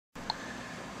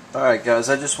Alright guys,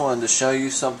 I just wanted to show you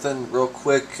something real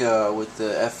quick with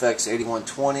the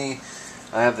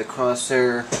FX-8120. I have the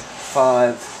Crosshair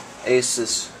 5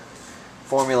 Asus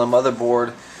Formula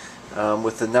motherboard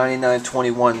with the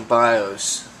 9921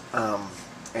 BIOS.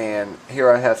 And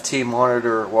here I have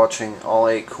T-Monitor watching all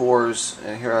 8 cores,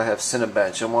 and here I have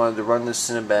Cinebench. I wanted to run this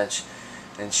Cinebench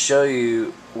and show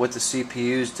you what the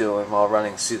CPU is doing while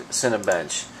running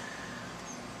Cinebench.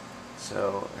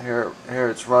 So here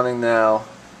it's running now.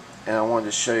 And I wanted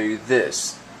to show you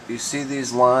this. You see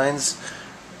these lines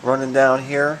running down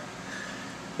here?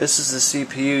 This is the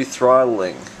CPU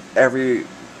throttling every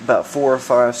about 4 or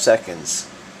 5 seconds.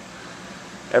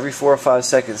 Every 4 or 5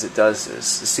 seconds it does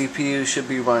this. The CPU should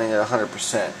be running at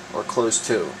 100% or close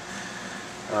to,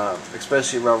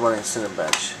 especially while running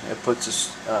Cinebench. It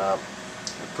puts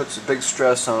a big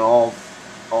stress on all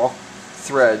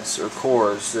threads or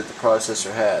cores that the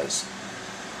processor has.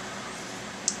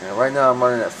 And right now I'm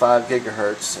running at 5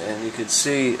 gigahertz, and you can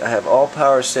see I have all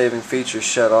power saving features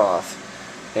shut off,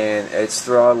 and it's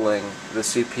throttling the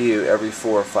CPU every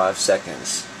 4 or 5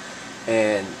 seconds.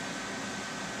 And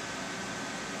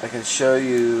I can show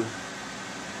you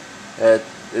that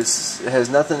it has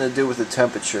nothing to do with the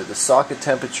temperature. The socket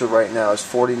temperature right now is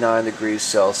 49 degrees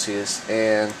Celsius,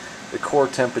 and the core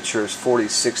temperature is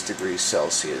 46 degrees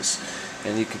Celsius.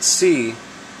 And you can see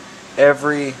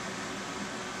every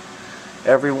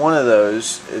one of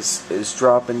those is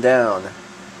dropping down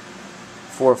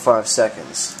 4 or 5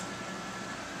 seconds.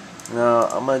 Now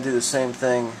I'm going to do the same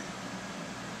thing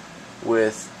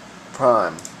with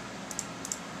Prime.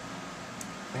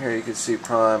 Here you can see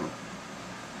Prime,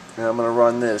 and I'm going to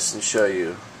run this and show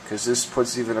you, because this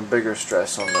puts even a bigger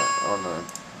stress on the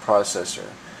processor.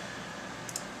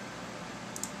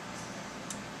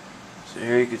 So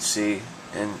here you can see,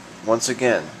 and once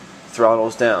again,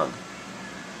 throttles down.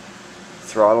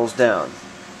 Throttles down.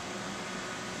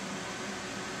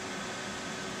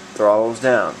 Throttles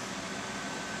down.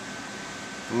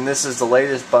 And this is the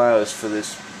latest BIOS for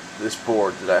this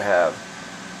board that I have.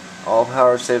 All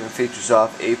power saving features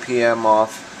off, APM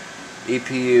off,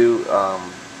 EPU.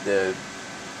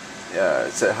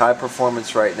 It's at high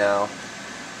performance right now,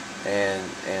 and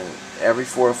every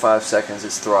 4 or 5 seconds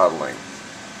it's throttling.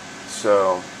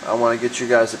 So I want to get your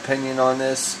guys' opinion on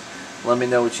this. Let me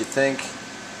know what you think.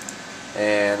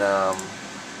 And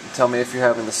tell me if you're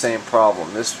having the same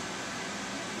problem.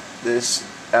 This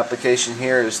application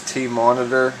here is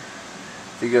T-Monitor.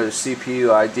 If you go to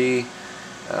CPU ID,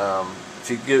 if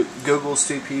you Google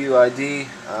CPU ID,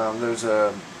 there's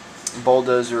a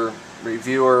Bulldozer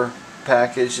reviewer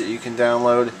package that you can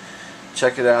download.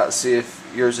 Check it out and see if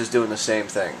yours is doing the same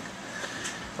thing.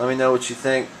 Let me know what you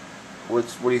think. What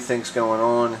do you think's going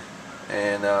on?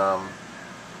 And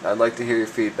I'd like to hear your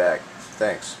feedback.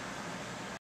 Thanks.